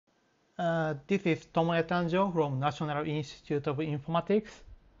This is Tomoya Tanjo from National Institute of Informatics.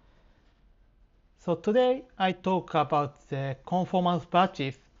 So today I talk about the conformance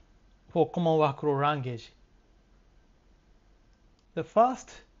batches for common workflow language. The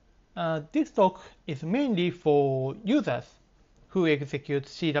first, this talk is mainly for users who execute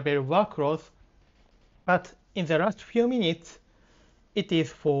CWL workflows, but in the last few minutes, it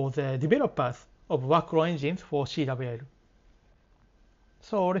is for the developers of workflow engines for CWL.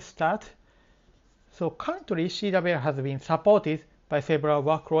 So let's start. So currently, CWL has been supported by several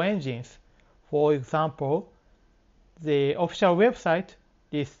workflow engines. For example, the official website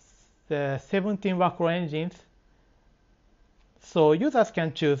lists the 17 workflow engines. So users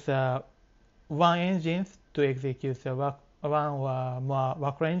can choose one engine to execute the one or more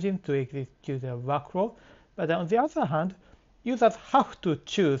workflow engine to execute the workflow. But on the other hand, users have to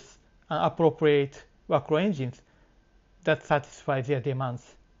choose an appropriate workflow engines that satisfy their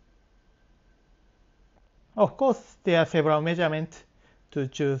demands. Of course, there are several measurements to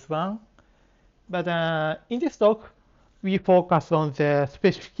choose one, but in this talk, we focus on the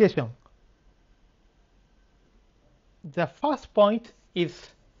specification. The first point is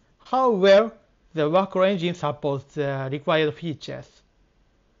how well the workflow engine supports the required features.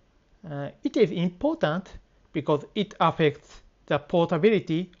 It is important because it affects the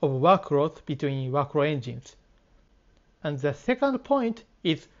portability of workloads between workflow engines. And the second point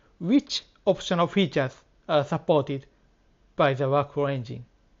is which optional features are supported by the workflow engine.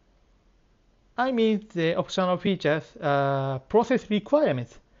 I mean the optional features are process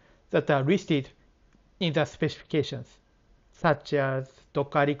requirements that are listed in the specifications, such as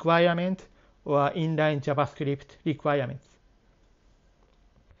Docker requirement or inline JavaScript requirements.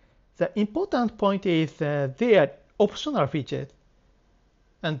 The important point is they are optional features,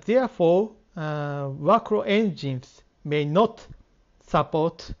 and therefore workflow engines may not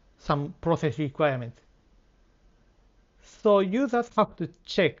support some process requirements. So users have to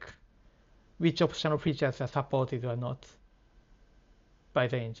check which optional features are supported or not by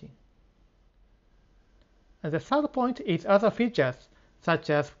the engine. And the third point is other features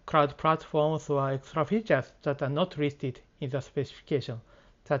such as cloud platforms or extra features that are not listed in the specification,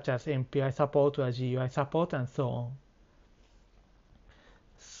 such as MPI support or GUI support and so on.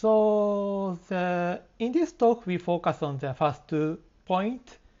 So in this talk, we focus on the first 2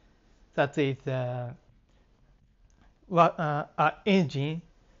 points, that is our engine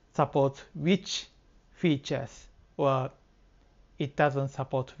supports which features or it doesn't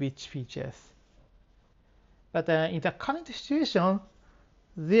support which features. But in the current situation,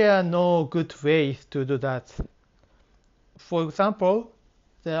 there are no good ways to do that. For example,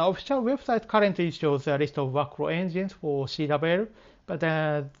 the official website currently shows a list of workflow engines for CWL, but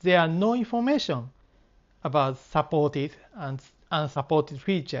there are no information about supported and unsupported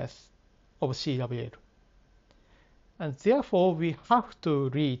features of CWL. And therefore, we have to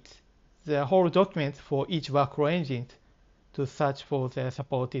read the whole document for each workflow engine to search for the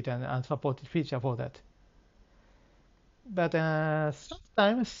supported and unsupported feature for that. But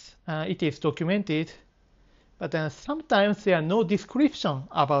sometimes it is documented, but sometimes there are no description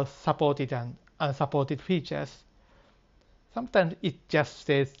about supported and unsupported features. Sometimes it just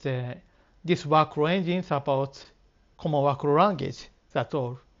says this workflow engine supports common workflow language, that's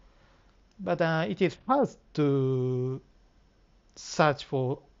all. But it is hard to search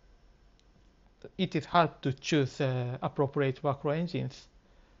for, it is hard to choose appropriate workflow engines.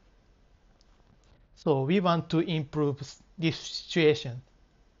 So we want to improve this situation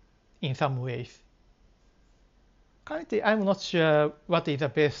in some ways. Currently, I'm not sure what is the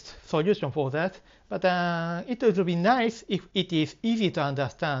best solution for that, but it would be nice if it is easy to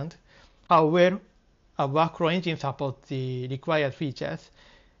understand how well a workflow engine supports the required features.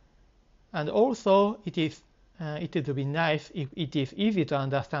 And also, it would be nice if it is easy to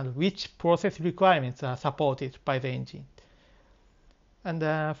understand which process requirements are supported by the engine.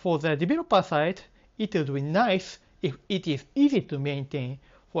 And for the developer side, it would be nice if it is easy to maintain,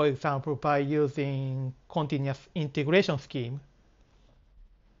 for example, by using continuous integration scheme.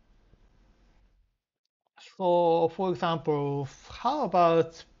 So, for example, how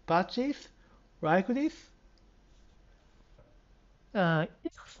about batches like this?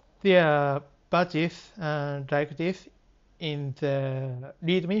 If there are batches like this in the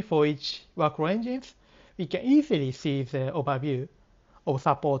README for each workflow engines, we can easily see the overview of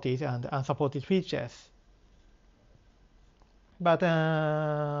supported and unsupported features. But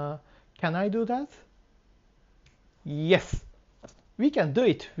can I do that? Yes, we can do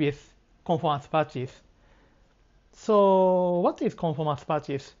it with conformance patches. So what is conformance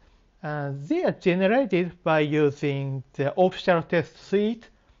patches? They are generated by using the official test suite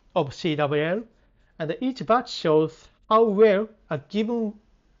of CWL, and each batch shows how well a given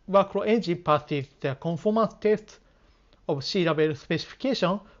workflow engine passes the conformance test of CWL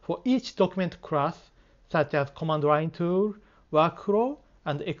specification for each document class, such as CommandLineTool, workflow,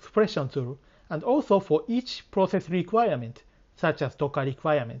 and expression tool, and also for each process requirement, such as Docker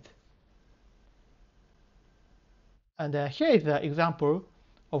requirement. And here is an example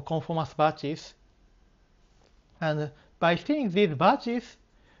of conformance batches. And by seeing these batches,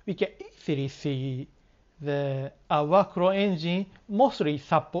 we can easily see the workflow engine mostly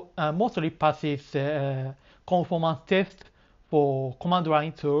passes the conformance test for command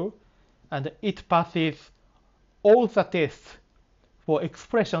line tool, and it passes all the tests for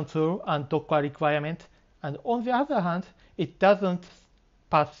expression tool and Docker requirement. And on the other hand, it doesn't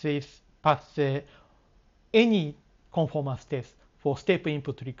pass any conformance test for step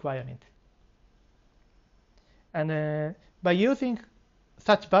input requirement. And by using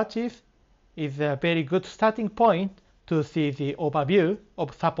such batches is a very good starting point to see the overview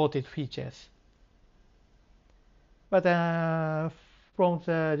of supported features. But from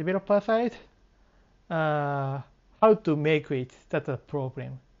the developer side, how to make it, that's a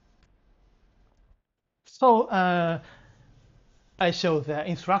problem. So I show the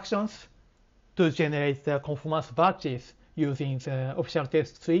instructions to generate the conformance batches using the official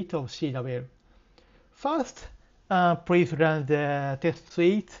test suite of CWL. First, please run the test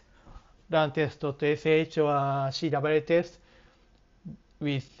suite, run test.sh or CWL test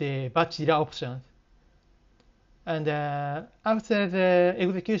with the batch data option. And after the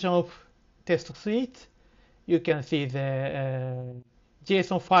execution of test suite, you can see the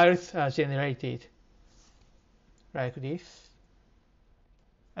JSON files are generated like this.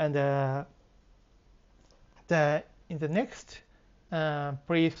 And in the next,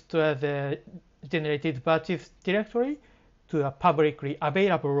 please store the generated batches directory to a publicly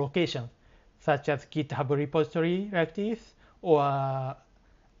available location, such as GitHub repository like this, or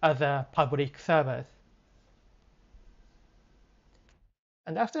other public servers.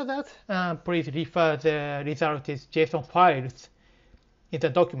 And after that, please refer the resulted JSON files in the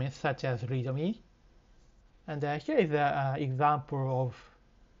documents such as README. And here is an example of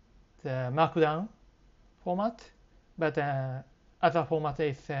the Markdown format, but other format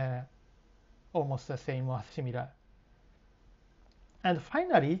is almost the same or similar. And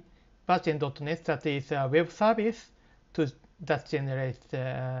finally, batch.net, that is a web service that generates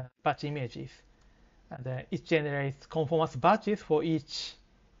batch images. And it generates conformance batches for each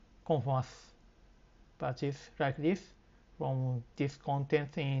conformance batches like this, from this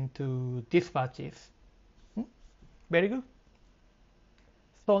content into these batches. Very good.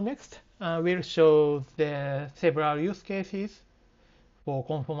 So next, we'll show the several use cases for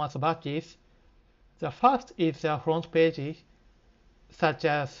conformance batches. The first is the front page, such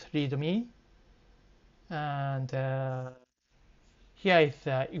as README. And here is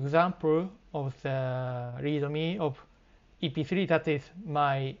the example of the README of EP3, that is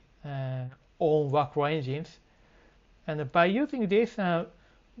my own workflow engines. And by using this,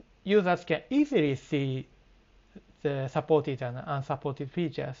 users can easily see the supported and unsupported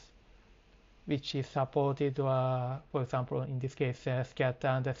features, which is supported, or for example, in this case, scatter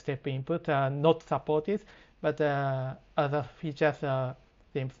and step input are not supported, but other features are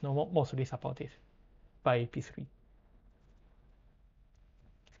mostly supported by EP3.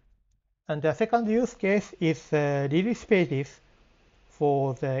 And the second use case is release pages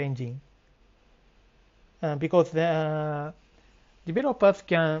for the engine. Because the developers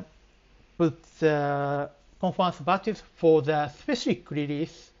can put the conformance batches for the specific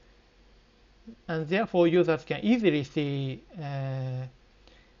release, and therefore users can easily see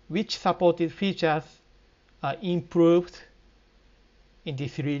which supported features are improved in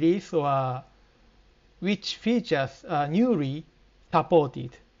this release, or which features are newly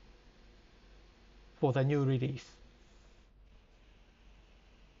supported for the new release.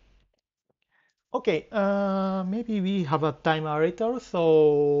 Okay, maybe we have a time later,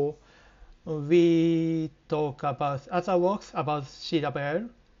 so we talk about other works about CWL.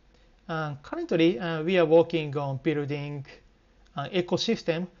 Currently, we are working on building an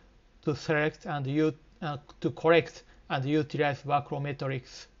ecosystem to select and to collect and utilize workflow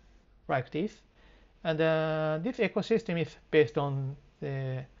metrics like this. And this ecosystem is based on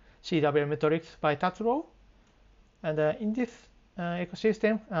the CWL-metrics by Tatsuro. And in this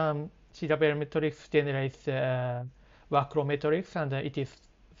ecosystem, CWL-metrics generates workflow metrics, and it is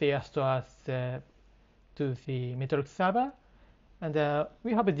there stored to the metrics server. And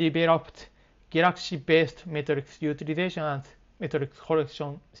we have developed Galaxy-based metrics utilization and metrics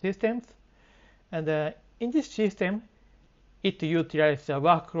collection systems. And in this system, it utilizes the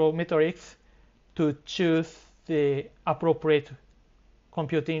workflow metrics to choose the appropriate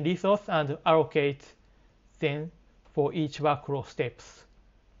computing resource and allocate them for each workflow steps.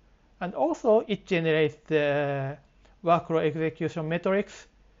 And also it generates the workflow execution metrics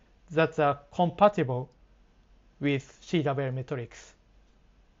that are compatible with CWL-metrics.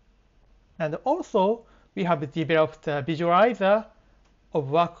 And also we have developed a visualizer of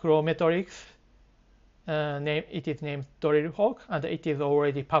workflow metrics. It is named DrillHawk, and it is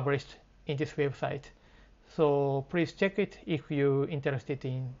already published in this website. So please check it if you're interested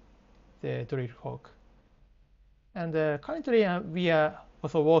in the DrillHawk. And currently we are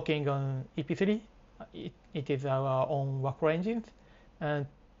also working on EP3. It is our own workflow engine, and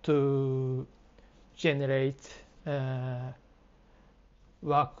to generate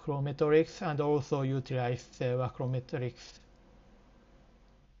workflow metrics and also utilize the workflow metrics.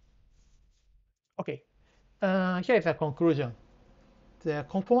 Okay, here is a conclusion. The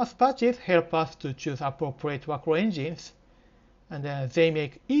conformance patches help us to choose appropriate workflow engines, and they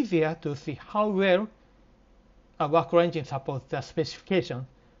make it easier to see how well a workflow engine supports the specification.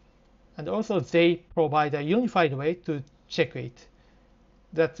 And also they provide a unified way to check it.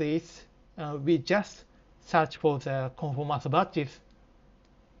 That is, we just search for the conformance batches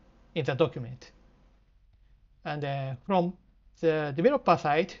in the document. And from the developer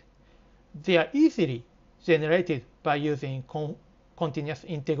side, they are easily generated by using continuous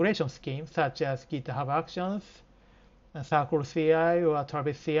integration schemes such as GitHub Actions, Circle CI, or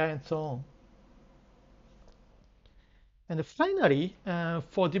Travis CI, and so on. And finally,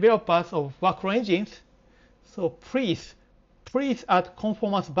 for developers of workflow engines, so please add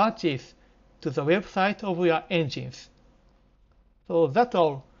conformance batches to the website of your engines. So that's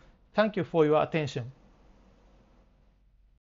all. Thank you for your attention.